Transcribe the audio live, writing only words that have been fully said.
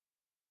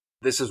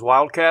This is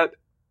Wildcat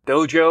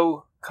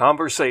Dojo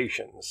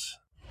Conversations.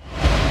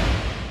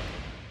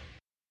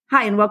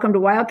 Hi, and welcome to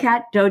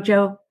Wildcat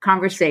Dojo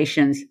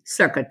Conversations,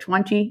 circa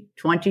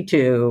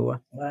 2022.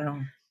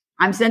 Wow.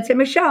 I'm Sensei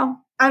Michelle.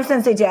 I'm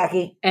Sensei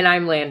Jackie. And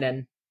I'm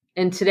Landon.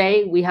 And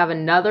today we have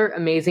another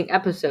amazing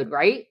episode,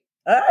 right?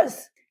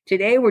 Us.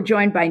 Today we're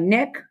joined by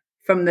Nick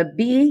from the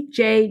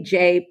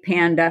BJJ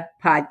Panda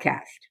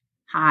podcast.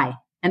 Hi,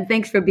 and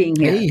thanks for being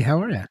here. Hey,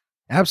 how are you?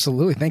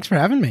 Absolutely. Thanks for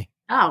having me.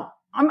 Oh,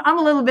 I'm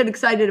a little bit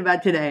excited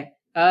about today.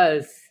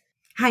 Us.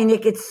 Hi,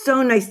 Nick. It's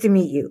so nice to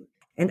meet you.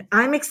 And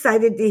I'm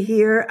excited to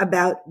hear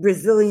about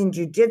Brazilian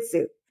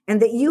Jiu-Jitsu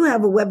and that you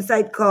have a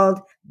website called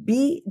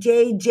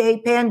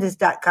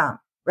bjjpandas.com,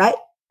 right?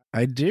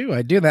 I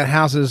do. That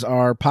houses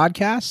our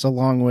podcasts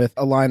along with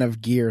a line of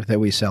gear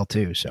that we sell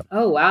too. So,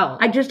 Oh, wow.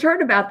 I just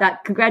heard about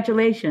that.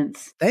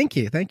 Congratulations. thank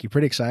you.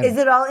 Pretty excited. Is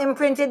it all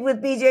imprinted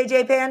with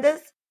BJJ Pandas?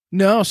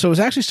 No, so it was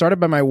actually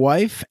started by my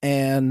wife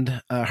and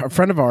a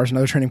friend of ours,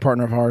 another training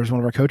partner of ours, one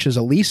of our coaches,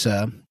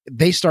 Elisa.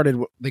 They started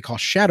what they call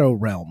Shadow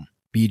Realm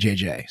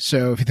BJJ.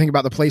 So if you think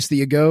about the place that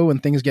you go when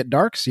things get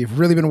dark, so you've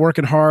really been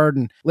working hard,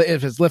 and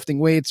if it's lifting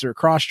weights or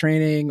cross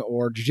training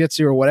or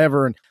jiu-jitsu or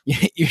whatever, and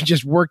you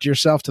just worked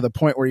yourself to the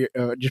point where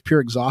you're just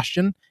pure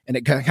exhaustion and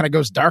it kind of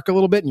goes dark a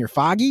little bit and you're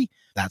foggy,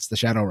 that's the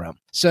Shadow Realm.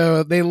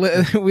 So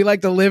we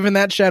like to live in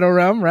that Shadow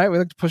Realm, right? We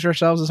like to push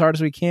ourselves as hard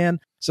as we can.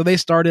 So they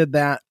started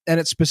that, and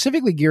it's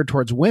specifically geared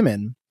towards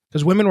women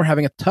because women were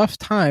having a tough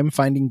time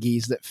finding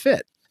gis that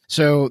fit.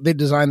 So they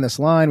designed this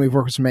line. We've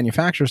worked with some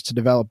manufacturers to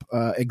develop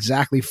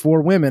exactly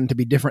for women to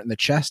be different in the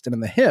chest and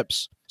in the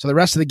hips. So the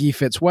rest of the gi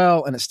fits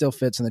well, and it still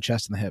fits in the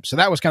chest and the hips. So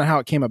that was kind of how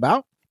it came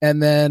about.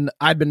 And then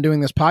I'd been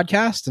doing this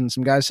podcast, and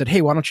some guys said,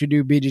 hey, why don't you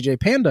do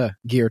BJJ Panda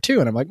gear too?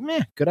 And I'm like,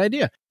 meh, good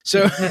idea.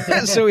 So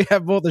so we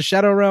have both the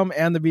Shadow Realm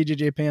and the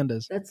BJJ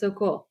Pandas. That's so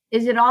cool.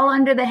 Is it all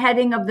under the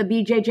heading of the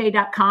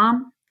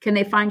BJJ.com? Can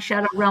they find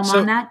Shadow Realm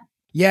on that?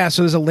 Yeah,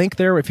 so there's a link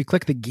there. If you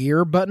click the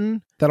gear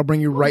button, that'll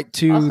bring you right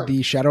to awesome.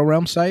 the Shadow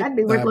Realm site. That'd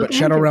be worth looking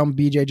Shadow into. Realm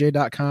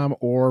BJJ.com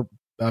or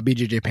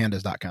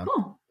BJJpandas.com.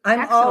 Cool. I'm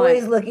Excellent.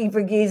 always looking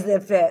for gis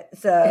that fit.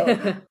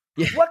 So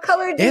Yeah. what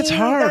color do It's you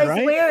hard, guys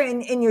right? wear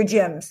in your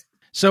gyms?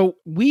 So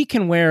we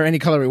can wear any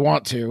color we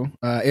want to.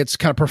 It's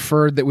kind of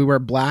preferred that we wear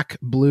black,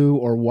 blue,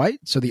 or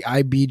white. So the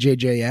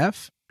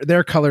IBJJF,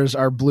 their colors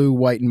are blue,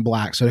 white, and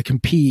black. So to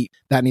compete,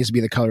 that needs to be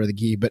the color of the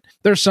gi. But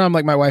there's some,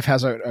 like my wife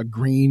has a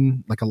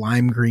green, like a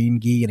lime green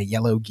gi and a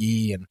yellow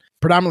gi, and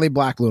predominantly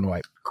black, blue, and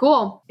white.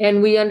 Cool.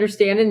 And we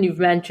understand, and you've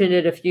mentioned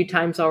it a few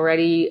times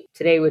already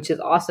today, which is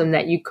awesome,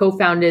 that you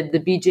co-founded the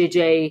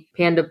BJJ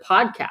Panda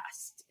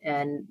podcast.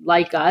 And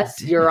like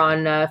us, you're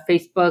on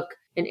Facebook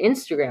and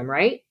Instagram,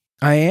 right?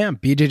 I am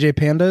BJJ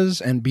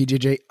Pandas and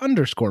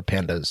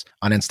BJJ_Pandas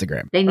on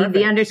Instagram. They need the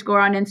Perfect. underscore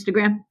on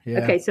Instagram?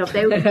 Yeah. Okay, so if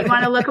you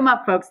want to look them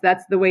up, folks,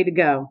 that's the way to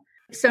go.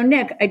 So,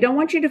 Nick, I don't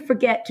want you to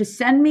forget to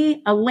send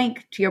me a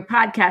link to your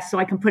podcast so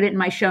I can put it in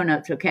my show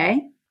notes,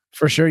 okay?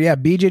 For sure. Yeah.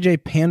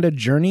 BJJ Panda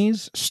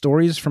Journeys,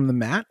 Stories from the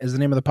Mat is the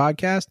name of the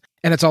podcast.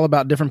 And it's all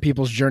about different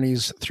people's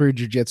journeys through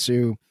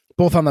jiu-jitsu,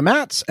 both on the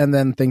mats and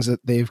then things that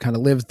they've kind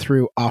of lived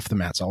through off the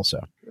mats also.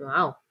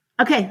 Wow.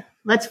 Okay,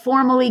 let's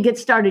formally get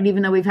started,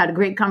 even though we've had a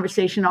great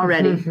conversation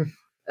already.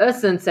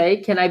 Sensei,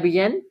 can I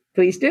begin?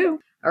 Please do.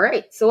 All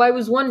right. So I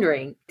was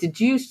wondering, did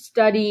you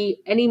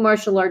study any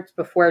martial arts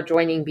before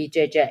joining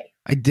BJJ?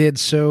 I did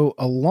so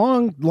a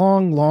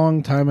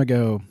long time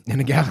ago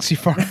in a galaxy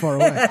far, far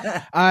away.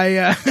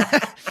 I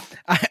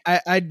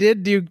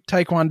did do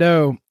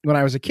Taekwondo when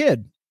I was a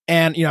kid.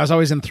 And, I was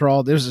always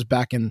enthralled. This was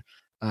back in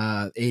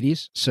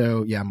 80s.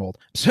 So yeah, I'm old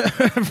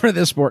for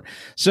this sport.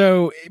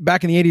 So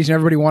back in the 80s,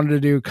 everybody wanted to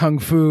do Kung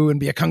Fu and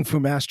be a Kung Fu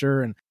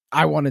master. And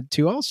I wanted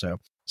to also.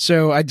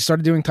 So I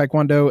started doing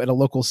Taekwondo at a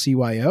local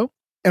CYO.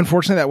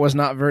 Unfortunately, that was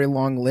not very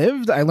long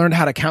lived. I learned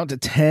how to count to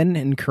 10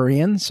 in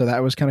Korean. So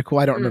that was kind of cool.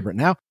 I don't remember it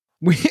now.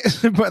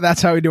 But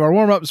that's how we do our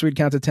warm-ups. We'd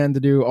count to 10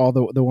 to do all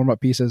the warm-up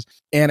pieces.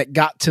 And it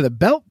got to the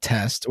belt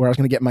test where I was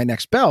going to get my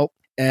next belt.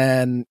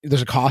 And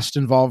there's a cost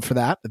involved for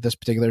that at this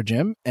particular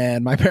gym.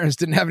 And my parents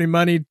didn't have any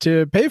money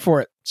to pay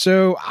for it.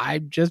 So I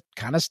just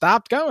kind of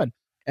stopped going.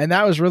 And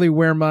that was really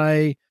where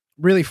my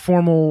really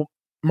formal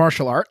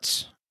martial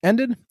arts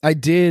ended. I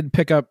did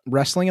pick up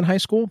wrestling in high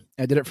school.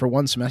 I did it for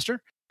one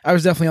semester. I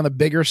was definitely on the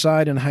bigger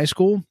side in high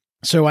school.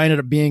 So I ended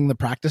up being the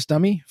practice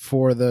dummy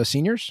for the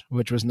seniors,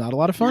 which was not a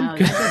lot of fun. No,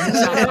 that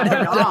doesn't sound fun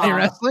at all. Dummy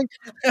wrestling.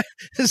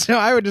 So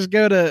I would just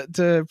go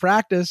to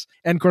practice.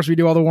 And of course, we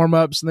do all the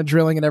warm-ups and the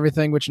drilling and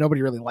everything, which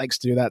nobody really likes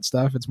to do that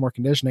stuff. It's more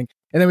conditioning.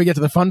 And then we get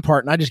to the fun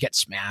part, and I just get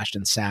smashed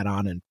and sat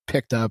on and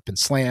picked up and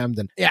slammed.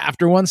 And yeah,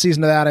 after one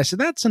season of that, I said,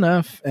 that's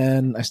enough.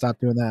 And I stopped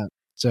doing that.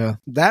 So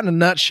that in a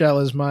nutshell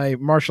is my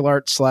martial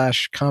arts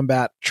 /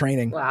 combat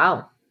training.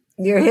 Wow.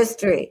 Your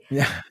history.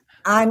 Yeah.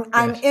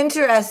 I'm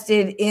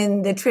interested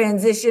in the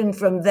transition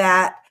from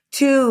that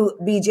to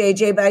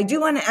BJJ, but I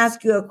do want to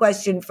ask you a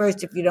question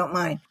first, if you don't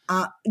mind.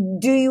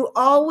 Do you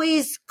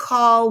always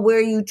call where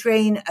you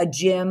train a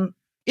gym?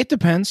 It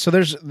depends. So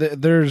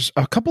there's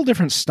a couple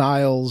different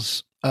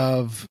styles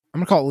of, I'm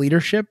going to call it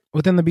leadership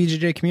within the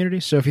BJJ community.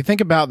 So if you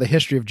think about the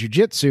history of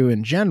jiu-jitsu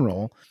in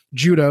general,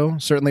 judo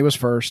certainly was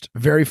first,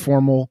 very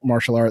formal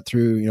martial art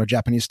through,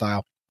 Japanese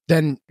style.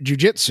 Then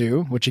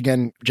jiu-jitsu, which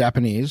again,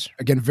 Japanese,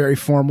 again, very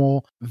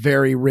formal,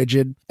 very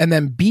rigid. And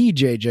then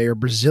BJJ or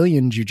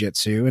Brazilian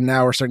jiu-jitsu. And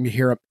now we're starting to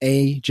hear up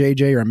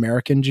AJJ or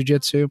American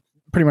jiu-jitsu.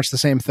 Pretty much the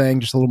same thing,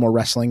 just a little more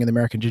wrestling in the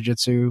American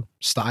jiu-jitsu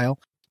style.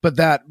 But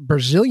that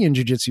Brazilian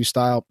jiu-jitsu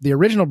style, the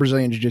original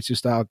Brazilian jiu-jitsu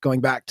style, going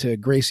back to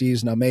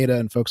Gracie's and Almeida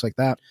and folks like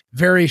that,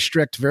 very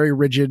strict, very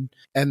rigid.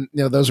 And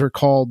those are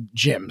called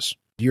gyms.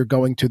 You're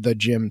going to the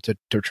gym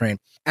to train.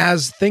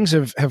 As things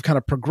have kind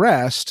of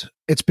progressed,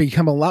 it's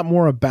become a lot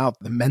more about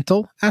the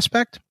mental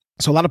aspect.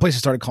 So a lot of places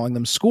started calling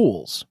them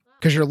schools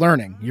because you're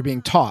learning, you're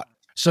being taught.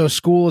 So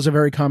school is a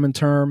very common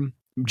term.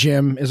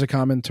 Gym is a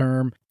common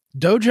term.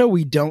 Dojo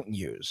we don't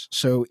use.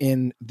 So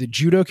in the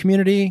judo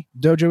community,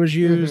 dojo is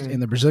used. In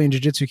the Brazilian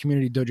jiu-jitsu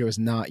community, dojo is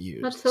not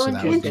used. That's so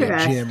that would be a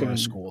interesting. gym or a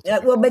school.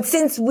 But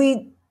since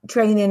we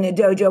train in a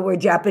dojo, we're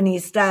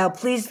Japanese style,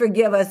 please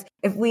forgive us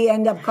if we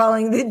end up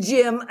calling the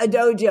gym a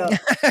dojo.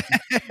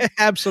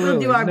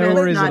 Absolutely. We'll do our no best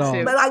worries not at all.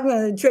 to. But I'm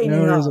going to train No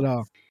it worries all. at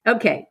all.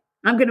 Okay,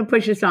 I'm going to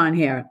push us on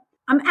here.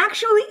 I'm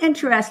actually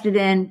interested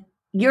in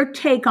your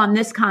take on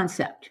this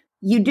concept.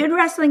 You did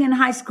wrestling in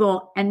high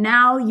school, and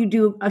now you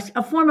do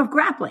a form of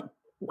grappling.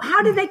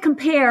 How do they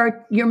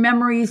compare your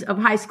memories of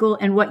high school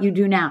and what you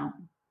do now?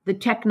 The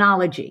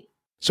technology.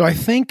 So I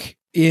think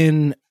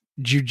in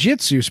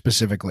jiu-jitsu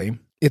specifically,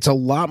 it's a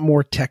lot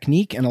more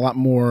technique and a lot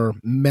more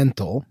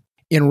mental.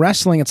 In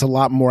wrestling, it's a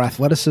lot more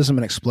athleticism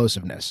and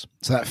explosiveness.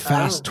 So that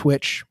fast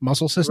twitch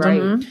muscle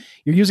system, Right.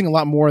 you're using a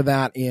lot more of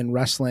that in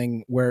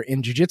wrestling, where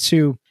in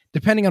jiu-jitsu,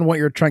 depending on what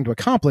you're trying to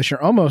accomplish,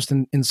 you're almost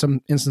in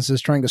some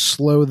instances trying to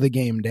slow the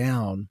game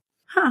down.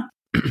 Huh.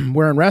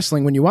 Where in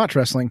wrestling, when you watch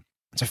wrestling,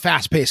 it's a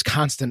fast-paced,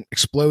 constant,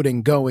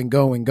 exploding, going.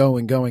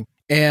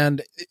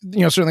 And,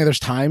 certainly there's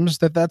times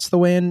that's the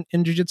way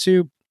in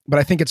jiu-jitsu, but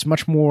I think it's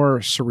much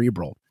more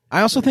cerebral.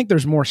 I also think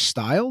there's more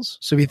styles.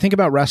 So if you think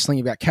about wrestling,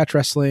 you've got catch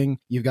wrestling,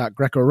 you've got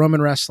Greco-Roman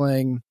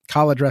wrestling,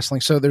 college wrestling.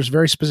 So there's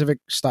very specific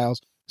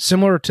styles.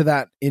 Similar to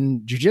that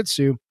in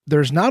jiu-jitsu,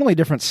 there's not only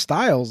different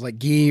styles like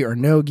gi or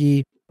no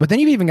gi, but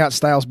then you've even got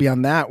styles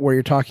beyond that where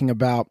you're talking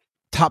about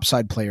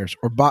topside players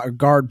or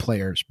guard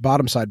players,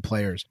 bottom side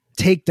players.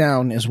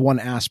 Takedown is one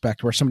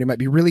aspect where somebody might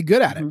be really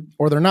good at it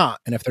or they're not.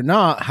 And if they're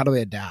not, how do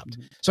they adapt?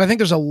 So I think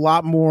there's a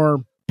lot more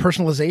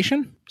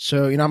personalization.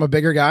 So, I'm a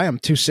bigger guy. I'm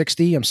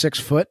 260. I'm 6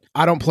 foot.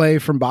 I don't play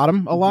from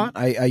bottom a lot.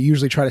 I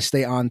usually try to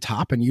stay on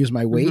top and use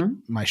my weight,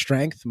 my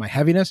strength, my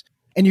heaviness.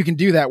 And you can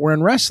do that. Where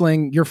in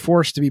wrestling, you're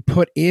forced to be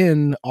put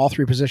in all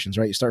three positions,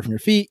 right? You start from your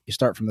feet, you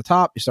start from the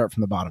top, you start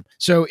from the bottom.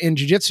 So in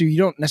jiu-jitsu, you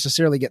don't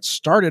necessarily get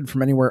started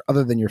from anywhere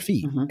other than your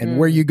feet. And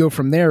where you go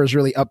from there is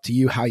really up to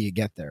you how you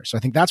get there. So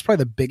I think that's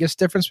probably the biggest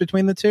difference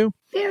between the two.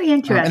 Very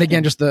interesting. And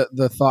again, just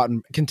the thought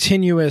and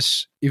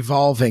continuous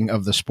evolving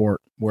of the sport,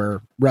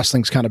 where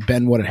wrestling's kind of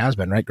been what it has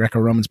been, right?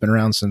 Greco-Roman's been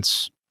around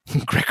since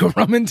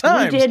Greco-Roman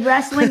times. We did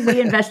wrestling. We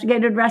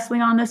investigated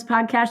wrestling on this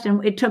podcast,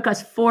 and it took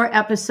us 4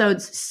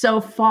 episodes so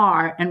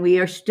far, and we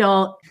are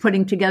still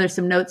putting together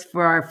some notes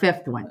for our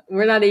 5th one.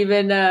 We're not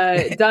even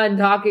done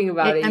talking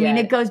about it I yet. mean,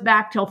 it goes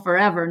back till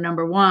forever,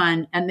 number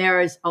one, and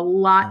there is a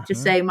lot to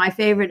say. My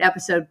favorite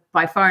episode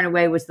by far and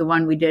away was the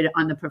one we did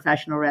on the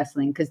professional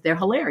wrestling, because they're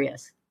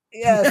hilarious.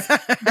 Yes.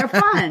 They're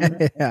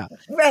fun. Yeah.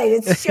 Right.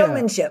 It's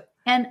showmanship.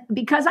 And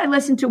because I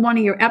listened to one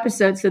of your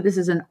episodes, so this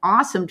is an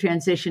awesome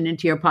transition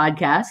into your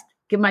podcast.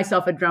 Give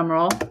myself a drum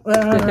roll.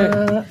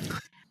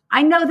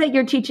 I know that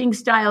your teaching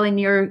style in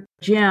your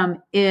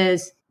gym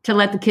is to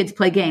let the kids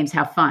play games,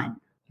 have fun.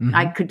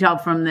 I could tell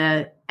from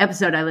the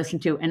episode I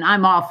listened to, and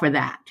I'm all for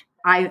that.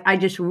 I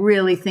just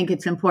really think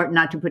it's important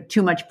not to put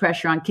too much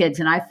pressure on kids.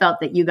 And I felt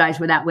that you guys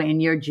were that way in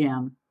your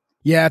gym.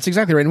 Yeah, that's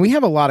exactly right. And we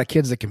have a lot of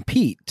kids that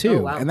compete too.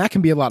 Oh, wow. And that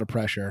can be a lot of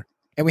pressure.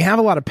 And we have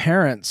a lot of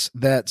parents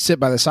that sit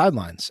by the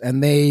sidelines,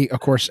 and they, of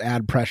course,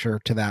 add pressure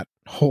to that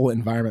whole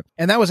environment.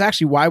 And that was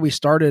actually why we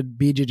started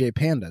BJJ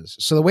Pandas.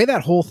 So the way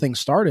that whole thing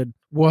started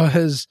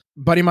was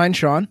buddy of mine,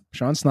 Sean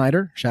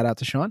Snyder, shout out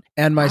to Sean,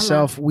 and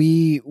myself,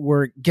 we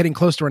were getting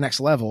close to our next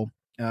level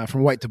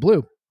from white to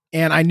blue.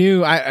 And I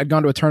knew I'd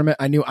gone to a tournament.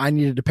 I knew I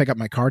needed to pick up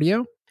my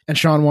cardio, and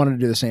Sean wanted to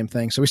do the same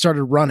thing. So we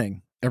started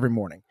running every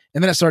morning.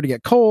 And then it started to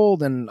get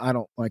cold, and I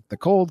don't like the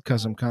cold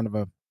because I'm kind of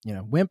a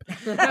wimp.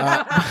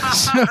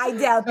 I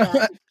doubt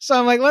that. So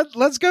I'm like,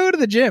 let's go to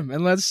the gym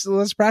and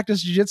let's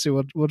practice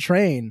jiu-jitsu. We'll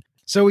train.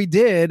 So we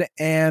did,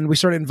 and we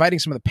started inviting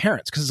some of the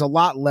parents because it's a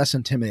lot less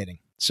intimidating.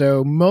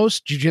 So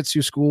most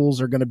jiu-jitsu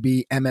schools are going to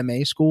be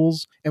MMA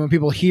schools. And when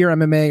people hear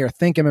MMA or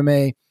think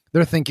MMA,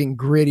 they're thinking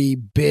gritty,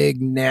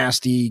 big,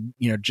 nasty,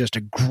 just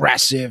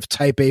aggressive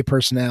type A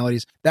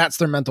personalities. That's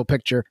their mental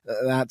picture.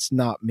 That's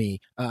not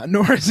me,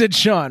 nor is it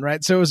Sean,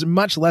 right? So it was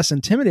much less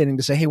intimidating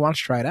to say, hey, why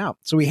don't you try it out?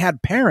 So we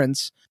had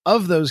parents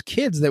of those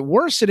kids that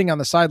were sitting on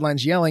the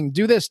sidelines yelling,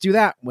 do this, do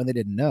that, when they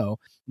didn't know.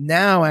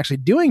 Now actually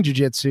doing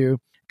jiu-jitsu,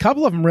 a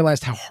couple of them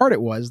realized how hard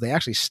it was. They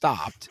actually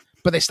stopped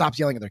but they stopped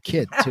yelling at their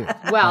kid too.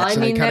 Well, right? So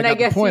then I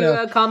guess you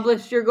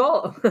accomplished your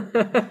goal.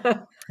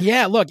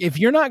 Yeah, look, if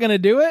you're not going to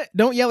do it,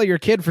 don't yell at your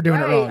kid for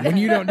doing it wrong when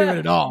you don't do it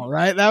at all,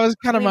 right? That was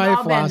kind of my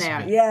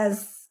philosophy.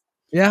 Yes.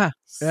 Yeah.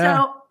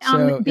 So,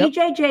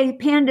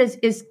 BJJ Pandas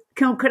is,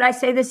 could I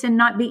say this and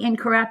not be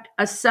incorrect?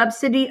 A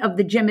subsidy of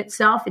the gym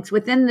itself. It's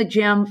within the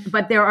gym,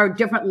 but there are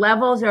different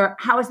levels, or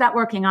how is that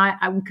working?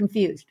 I'm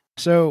confused.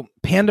 So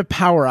Panda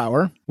Power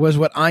Hour was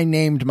what I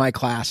named my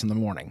class in the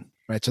morning.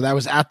 Right. So that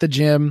was at the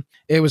gym.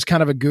 It was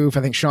kind of a goof.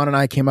 I think Sean and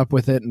I came up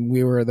with it, and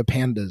we were the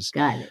Pandas.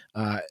 Got it.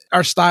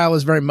 Our style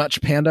is very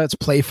much Panda. It's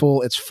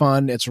playful. It's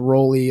fun. It's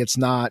rolly. It's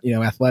not,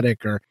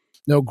 athletic or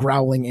no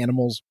growling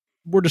animals.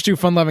 We're just two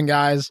fun-loving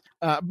guys,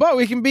 but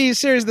we can be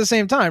serious at the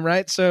same time,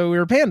 right? So we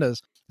were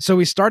Pandas. So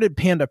we started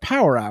Panda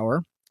Power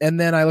Hour, and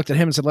then I looked at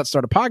him and said, let's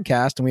start a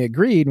podcast, and we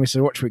agreed, and we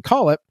said, what should we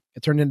call it?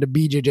 It turned into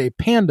BJJ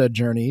Panda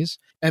Journeys.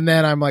 And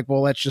then I'm like,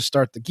 well, let's just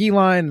start the Gi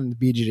Line and the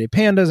BJJ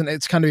Pandas. And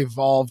it's kind of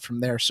evolved from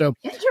there. So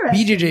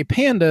BJJ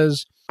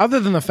Pandas,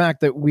 other than the fact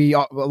that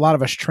a lot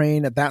of us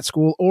train at that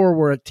school, or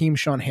we're at Team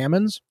Sean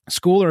Hammond's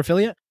school or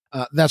affiliate,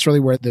 that's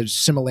really where the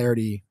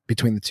similarity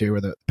between the two,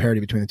 or the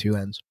parity between the two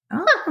ends.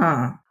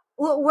 Well,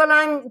 what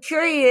I'm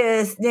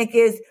curious, Nick,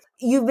 is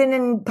you've been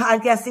in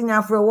podcasting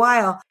now for a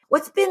while.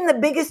 What's been the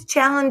biggest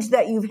challenge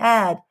that you've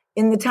had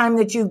in the time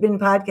that you've been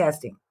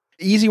podcasting?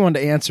 Easy one to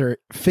answer.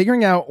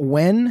 Figuring out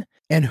when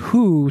and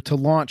who to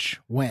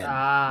launch when, if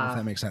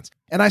that makes sense.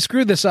 And I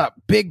screwed this up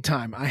big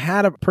time. I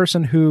had a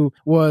person who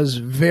was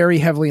very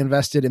heavily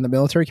invested in the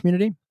military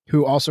community,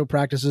 who also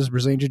practices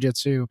Brazilian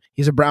Jiu-Jitsu.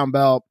 He's a brown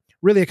belt,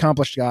 really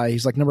accomplished guy.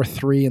 He's like number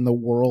 3 in the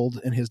world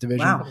in his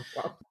division. Wow.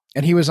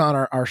 And he was on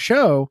our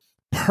show.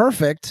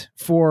 Perfect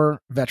for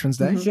Veterans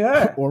Day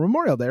or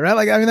Memorial Day, right?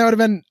 That would have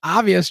been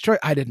obvious choice.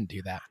 I didn't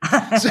do that.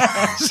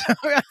 so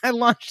I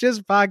launched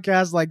his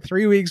podcast like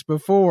 3 weeks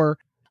before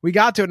we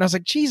got to it. And I was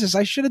like, Jesus,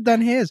 I should have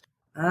done his.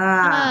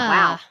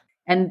 Wow.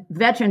 And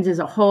veterans is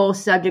a whole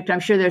subject.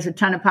 I'm sure there's a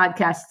ton of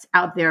podcasts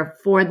out there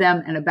for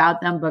them and about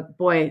them, but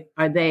boy,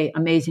 are they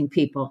amazing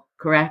people,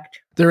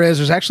 correct?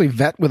 There's actually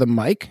Vet with a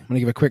Mic. I'm going to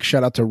give a quick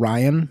shout out to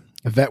Ryan,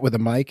 a Vet with a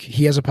Mic.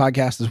 He has a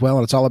podcast as well,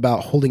 and it's all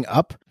about holding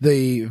up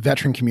the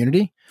veteran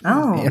community.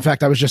 Oh. In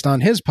fact, I was just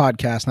on his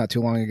podcast not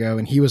too long ago,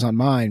 and he was on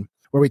mine,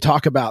 where we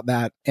talk about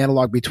that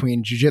analog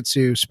between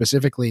jiu-jitsu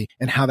specifically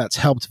and how that's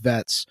helped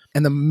vets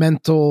and the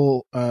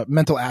mental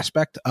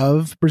aspect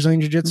of Brazilian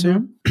jiu-jitsu.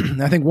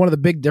 Mm-hmm. I think one of the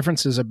big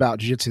differences about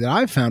jiu-jitsu that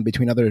I've found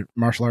between other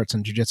martial arts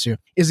and jiu-jitsu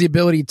is the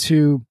ability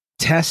to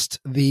test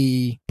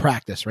the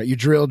practice, right? You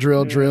drill,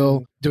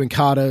 doing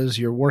katas,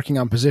 you're working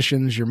on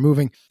positions, you're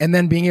moving, and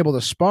then being able to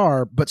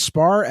spar, but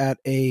spar at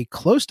a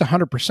close to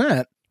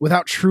 100%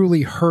 without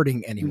truly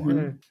hurting anyone.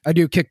 Mm-hmm. I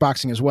do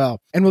kickboxing as well,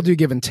 and we'll do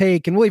give and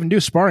take, and we'll even do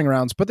sparring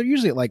rounds, but they're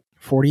usually at like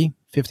 40,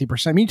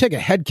 50%. I mean, you take a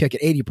head kick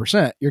at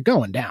 80%, you're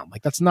going down.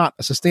 Like, that's not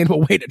a sustainable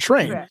way to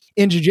train. Right.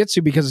 In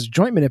jiu-jitsu, because it's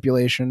joint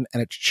manipulation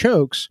and it's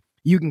chokes,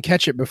 you can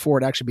catch it before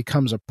it actually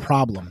becomes a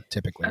problem,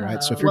 typically,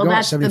 right? So if you're going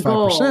at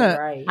 75%,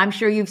 right. I'm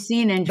sure you've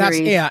seen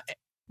injuries.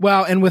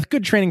 Well, and with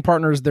good training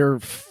partners, they're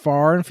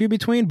far and few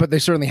between, but they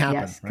certainly happen.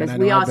 Yes, because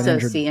we also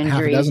see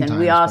injuries, and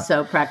we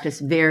also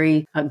practice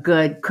very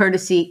good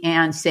courtesy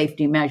and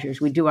safety measures.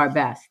 We do our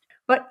best.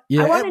 But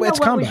I want to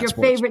know what was your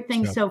favorite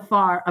thing so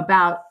far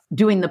about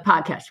doing the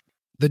podcast?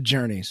 The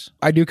journeys.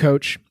 I do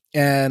coach.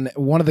 And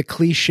one of the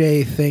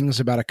cliche things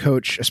about a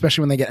coach,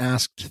 especially when they get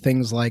asked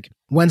things like,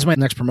 when's my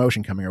next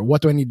promotion coming, or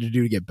what do I need to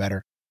do to get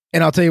better?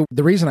 And I'll tell you,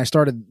 the reason I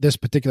started this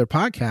particular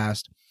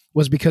podcast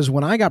was because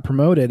when I got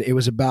promoted, it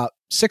was about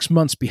 6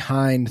 months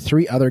behind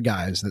 3 other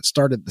guys that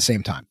started at the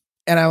same time.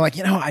 And I'm like,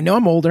 I know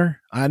I'm older.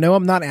 I know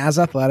I'm not as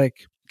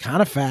athletic,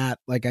 kind of fat.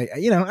 Like,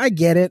 I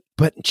get it.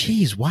 But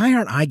geez, why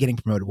aren't I getting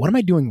promoted? What am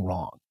I doing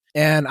wrong?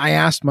 And I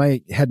asked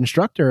my head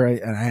instructor,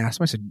 I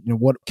said,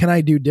 what can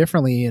I do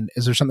differently? And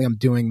is there something I'm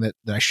doing that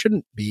I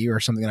shouldn't be, or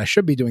something that I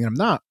should be doing and I'm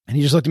not? And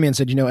he just looked at me and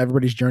said,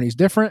 everybody's journey is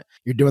different.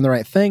 You're doing the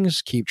right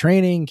things. Keep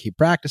training, keep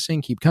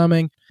practicing, keep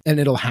coming, and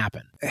it'll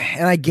happen.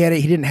 And I get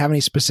it. He didn't have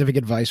any specific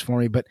advice for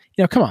me, but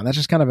come on, that's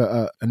just kind of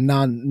a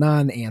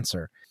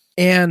non-answer.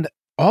 And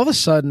all of a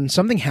sudden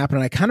something happened,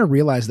 and I kind of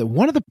realized that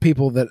one of the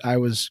people that I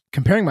was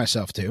comparing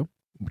myself to,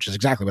 which is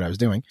exactly what I was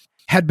doing,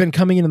 had been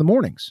coming in the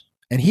mornings.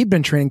 And he'd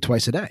been training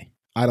twice a day.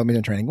 I'd only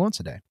been training once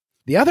a day.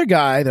 The other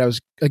guy that I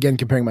was, again,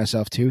 comparing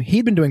myself to,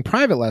 he'd been doing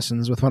private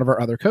lessons with one of our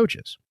other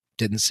coaches.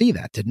 Didn't see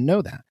that, didn't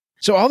know that.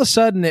 So all of a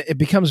sudden, it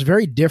becomes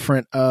very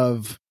different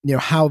of,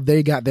 how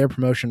they got their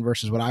promotion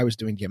versus what I was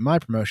doing to get my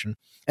promotion.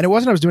 And it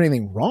wasn't I was doing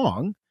anything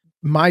wrong.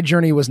 My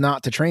journey was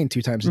not to train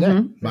 2 times a day.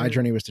 Mm-hmm. My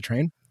journey was to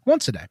train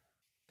once a day.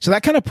 So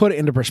that kind of put it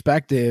into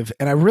perspective,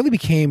 and I really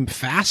became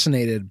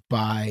fascinated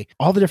by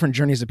all the different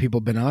journeys that people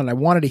have been on. I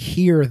wanted to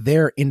hear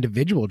their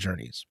individual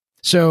journeys.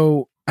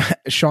 So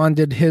Sean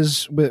did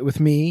his with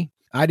me.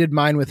 I did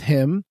mine with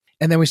him.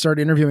 And then we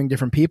started interviewing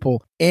different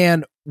people.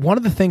 And one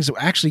of the things that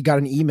actually got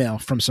an email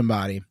from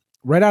somebody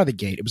right out of the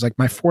gate, it was like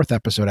my 4th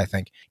episode, I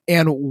think.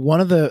 And one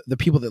of the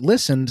people that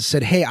listened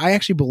said, hey, I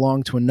actually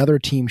belong to another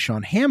Team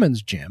Sean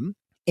Hammond's gym.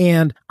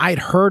 And I'd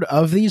heard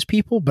of these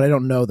people, but I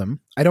don't know them.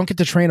 I don't get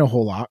to train a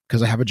whole lot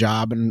because I have a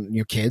job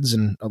and kids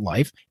and a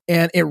life.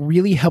 And it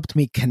really helped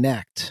me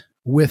connect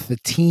with the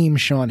team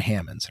Sean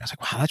Hammonds. And I was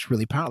like, wow, that's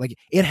really powerful. Like,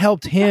 it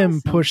helped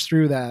him push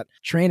through that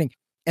training.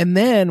 And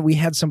then we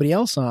had somebody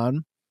else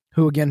on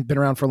who, again, been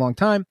around for a long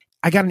time.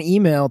 I got an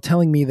email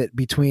telling me that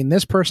between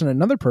this person and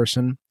another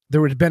person,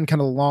 there had been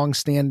kind of a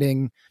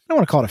long-standing, I don't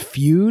want to call it a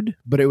feud,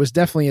 but it was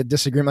definitely a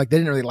disagreement. Like, they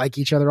didn't really like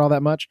each other all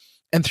that much.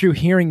 And through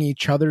hearing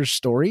each other's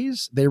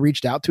stories, they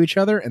reached out to each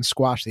other and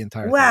squashed the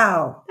entire thing.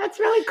 Wow. That's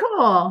really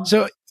cool.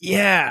 So,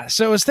 yeah.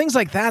 So it's things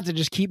like that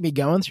just keep me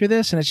going through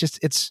this. And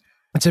it's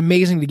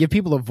amazing to give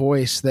people a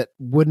voice that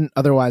wouldn't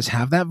otherwise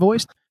have that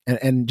voice.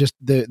 And just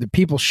the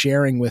people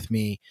sharing with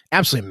me,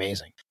 absolutely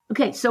amazing.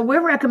 Okay, so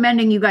we're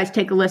recommending you guys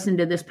take a listen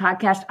to this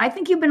podcast. I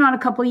think you've been on a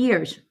couple of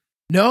years.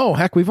 No,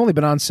 heck, we've only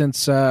been on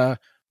since,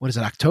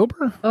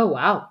 October? Oh,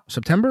 wow.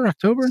 September,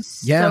 October?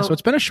 Yeah, so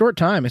it's been a short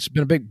time. It's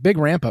been a big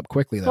ramp up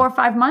quickly, though. 4 or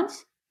 5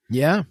 months?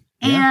 Yeah.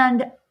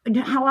 And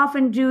how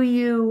often do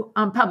you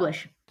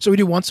publish? So we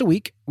do once a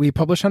week. We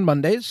publish on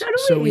Mondays.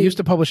 So we used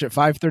to publish at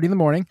 5:30 in the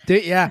morning.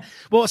 Yeah.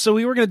 Well, so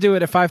we were going to do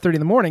it at 5:30 in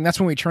the morning. That's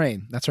when we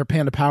train. That's our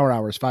Panda Power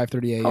Hours,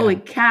 5:30 a.m. Holy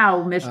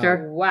cow,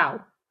 mister.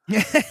 Wow.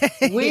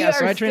 We are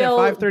so I train at still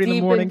 5:30 in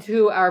the morning.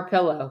 into our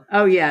pillow.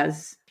 Oh,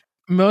 yes.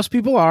 Most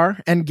people are,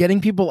 and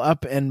getting people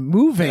up and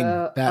moving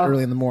that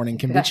early in the morning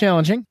can be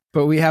challenging.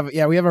 But we have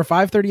our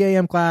 5:30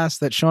 a.m. class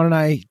that Sean and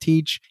I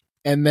teach.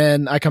 And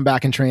then I come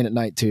back and train at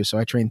night too. So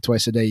I train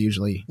twice a day,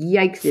 usually.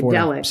 Yikes,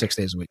 4 to 6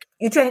 days a week.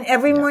 You train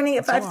every morning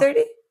at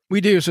 5:30?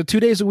 We do. So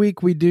 2 days a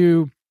week we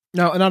do.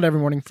 No, not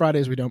every morning.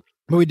 Fridays we don't.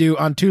 But we do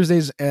on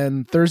Tuesdays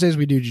and Thursdays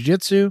we do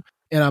jiu-jitsu.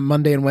 And on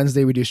Monday and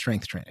Wednesday we do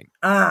strength training.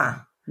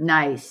 Ah.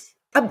 Nice.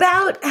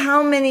 About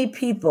how many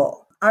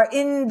people are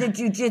in the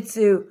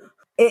jiu-jitsu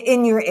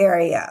in your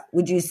area,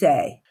 would you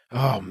say?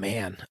 Oh,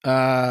 man.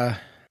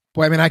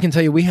 Boy, I mean, I can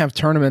tell you we have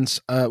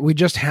tournaments. We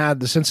just had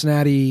the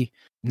Cincinnati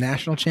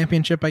National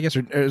Championship, I guess, or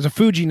it was a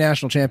Fuji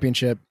National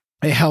Championship.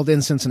 They held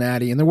in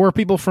Cincinnati, and there were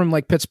people from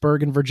like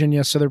Pittsburgh and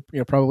Virginia, so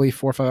they're probably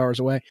 4 or 5 hours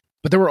away.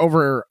 But there were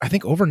over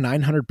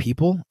 900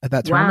 people at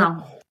that tournament.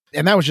 Wow.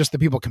 And that was just the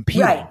people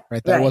competing,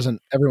 right? That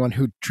wasn't everyone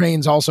who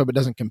trains also but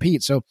doesn't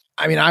compete. So,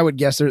 I mean, I would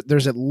guess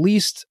there's at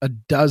least a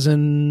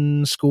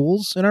dozen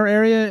schools in our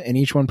area, and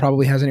each one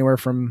probably has anywhere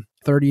from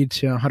 30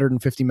 to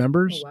 150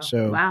 members.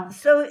 Oh, wow.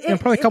 So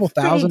probably a couple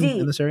thousand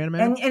in this area.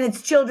 And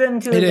it's children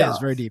to adults. It is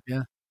very deep,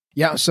 yeah.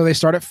 Yeah, so they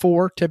start at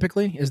 4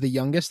 typically is the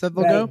youngest that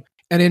they'll go.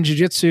 And in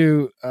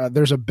jiu-jitsu,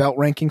 there's a belt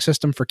ranking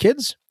system for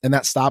kids, and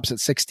that stops at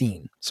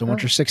 16. So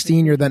once you're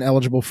 16, you're then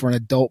eligible for an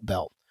adult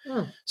belt.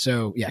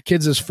 So yeah,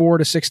 kids is 4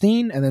 to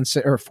 16, and then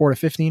 4 to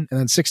 15, and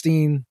then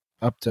 16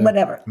 up to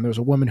whatever. And there's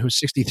a woman who's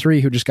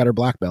 63 who just got her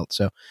black belt.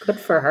 So good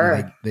for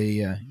her.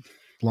 They as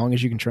long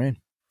as you can train.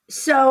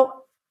 So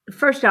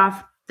first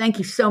off, thank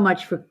you so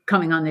much for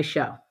coming on this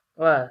show.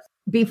 What?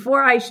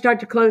 Before I start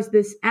to close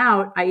this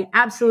out, I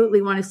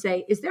absolutely want to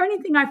say, is there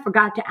anything I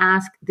forgot to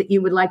ask that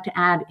you would like to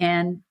add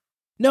in?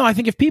 No, I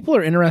think if people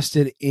are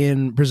interested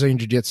in Brazilian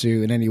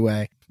Jiu-Jitsu in any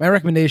way, my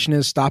recommendation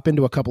is stop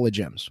into a couple of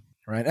gyms,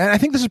 right? And I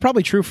think this is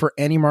probably true for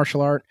any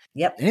martial art.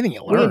 Yep. Anything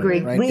you learn. We agree.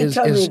 Right, we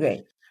totally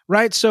agree.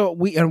 Right. So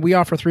we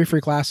offer 3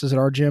 free classes at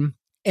our gym.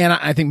 And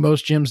I think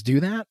most gyms do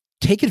that.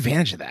 Take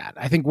advantage of that.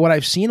 I think what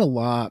I've seen a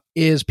lot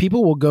is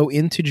people will go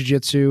into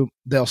jiu-jitsu,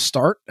 they'll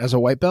start as a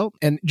white belt.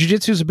 And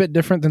jiu-jitsu is a bit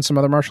different than some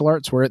other martial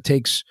arts where it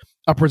takes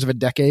upwards of a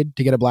decade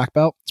to get a black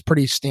belt. It's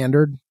pretty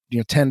standard,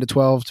 10 to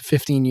 12 to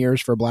 15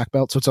 years for a black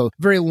belt. So it's a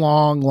very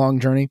long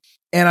journey.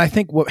 And I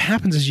think what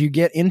happens is you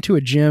get into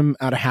a gym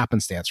out of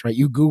happenstance, right?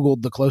 You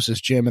Googled the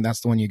closest gym and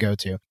that's the one you go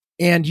to.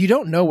 And you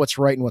don't know what's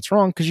right and what's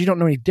wrong because you don't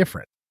know any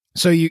different.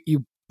 So you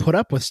put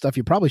up with stuff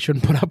you probably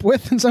shouldn't put up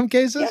with in some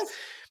cases. Yes.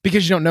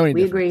 Because you don't know any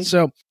different. We agree.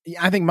 So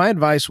I think my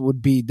advice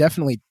would be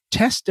definitely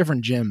test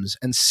different gyms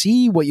and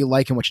see what you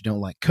like and what you don't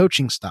like.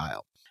 Coaching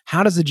style.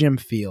 How does the gym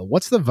feel?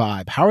 What's the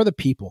vibe? How are the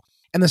people?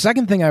 And the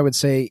second thing I would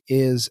say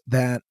is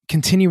that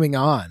continuing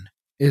on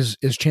is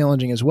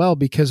challenging as well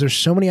because there's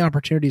so many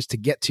opportunities to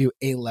get to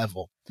a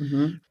level.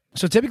 Mm-hmm.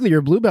 So typically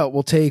your blue belt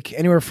will take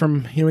anywhere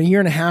from a year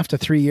and a half to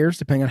 3 years,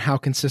 depending on how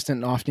consistent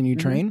and often you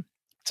train.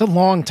 It's a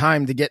long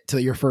time to get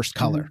to your first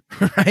color,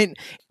 right?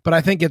 But I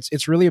think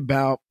it's really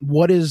about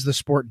what is the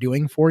sport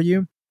doing for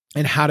you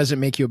and how does it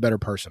make you a better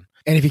person?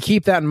 And if you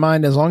keep that in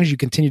mind, as long as you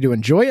continue to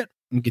enjoy it,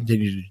 you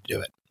continue to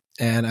do it.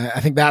 And I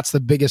think that's the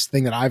biggest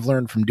thing that I've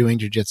learned from doing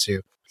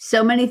jiu-jitsu.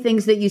 So many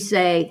things that you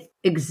say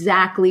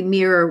exactly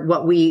mirror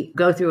what we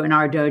go through in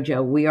our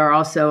dojo. We are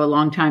also a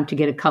long time to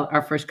get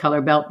our first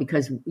color belt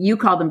because you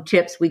call them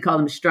tips, we call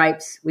them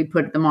stripes. We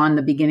put them on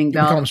the beginning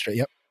belt. We call them straight,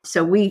 yep.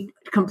 So we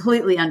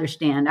completely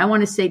understand. I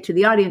want to say to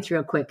the audience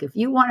real quick, if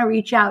you want to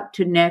reach out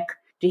to Nick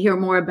to hear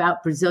more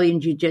about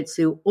Brazilian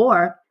Jiu-Jitsu,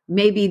 or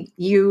maybe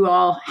you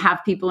all have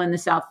people in the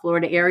South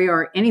Florida area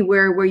or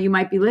anywhere where you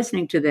might be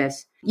listening to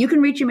this, you can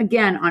reach him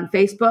again on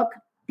Facebook,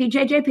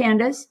 BJJ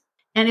Pandas.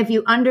 And if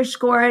you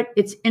underscore it,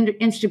 it's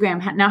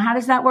Instagram. Now, how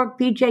does that work?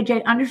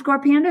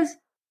 BJJ_Pandas? That's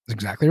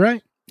exactly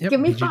right. Yep, Give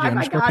me BJJ 5.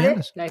 I got pandas.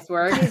 it. Nice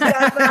work. She's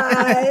got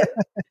 5.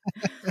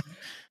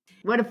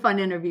 What a fun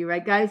interview,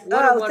 right, guys?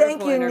 What a Oh,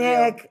 thank wonderful you, interview.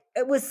 Nick.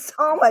 It was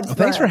so much fun.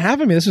 Thanks for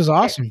having me. This is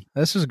awesome.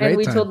 This was a great And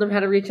we time. told them how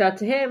to reach out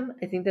to him.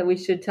 I think that we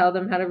should tell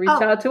them how to reach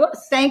Oh. out to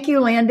us. Thank you,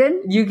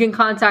 Landon. You can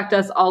contact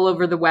us all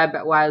over the web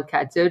at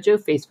Wildcat Dojo.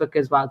 Facebook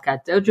is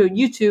Wildcat Dojo.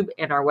 YouTube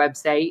and our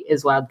website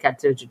is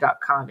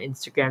wildcatdojo.com.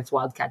 Instagram is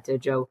Wildcat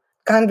Dojo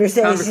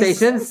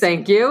Conversations.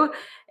 Thank you.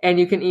 And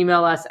you can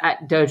email us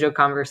at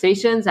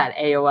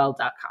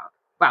dojoconversations@aol.com.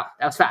 Wow,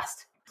 that was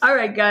fast. All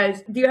right,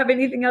 guys. Do you have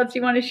anything else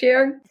you want to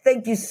share?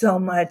 Thank you so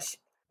much.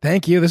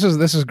 Thank you. This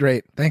is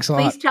great. Thanks a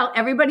lot. Please tell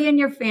everybody in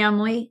your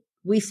family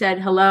we said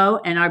hello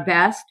and our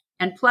best.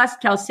 And plus,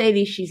 tell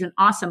Sadie she's an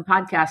awesome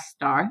podcast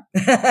star.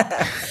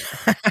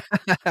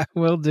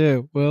 Will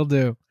do.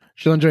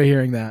 She'll enjoy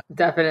hearing that.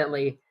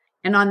 Definitely.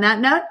 And on that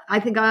note, I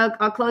think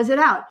I'll close it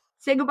out.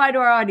 Say goodbye to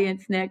our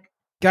audience, Nick.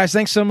 Guys,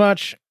 thanks so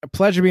much. A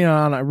pleasure being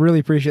on. I really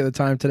appreciate the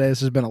time today. This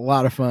has been a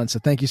lot of fun. So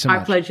thank you so Our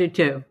much. pleasure,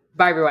 too.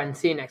 Bye, everyone.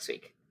 See you next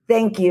week.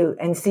 Thank you,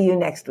 and see you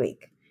next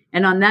week.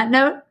 And on that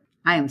note,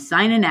 I am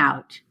signing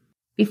out.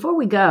 Before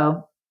we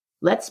go,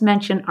 let's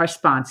mention our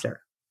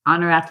sponsor,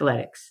 Honor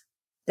Athletics.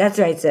 That's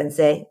right,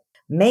 Sensei.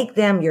 Make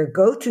them your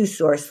go-to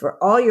source for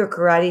all your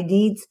karate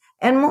needs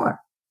and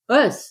more.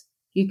 Us.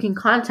 You can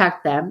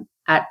contact them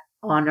at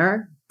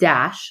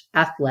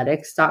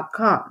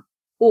honor-athletics.com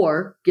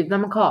or give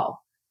them a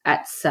call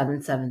at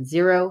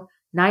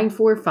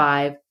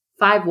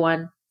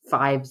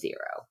 770-945-5150.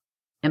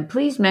 And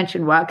please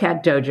mention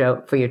Wildcat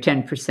Dojo for your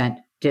 10%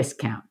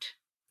 discount.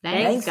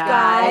 Thanks,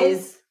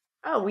 guys.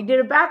 Oh, we did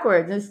it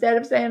backwards. Instead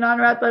of saying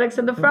Honor Athletics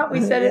in the front,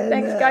 we said it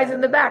thanks, guys,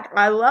 in the back.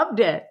 I loved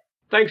it.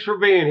 Thanks for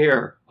being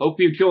here. Hope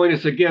you join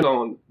us again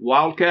on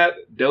Wildcat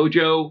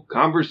Dojo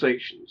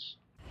Conversations.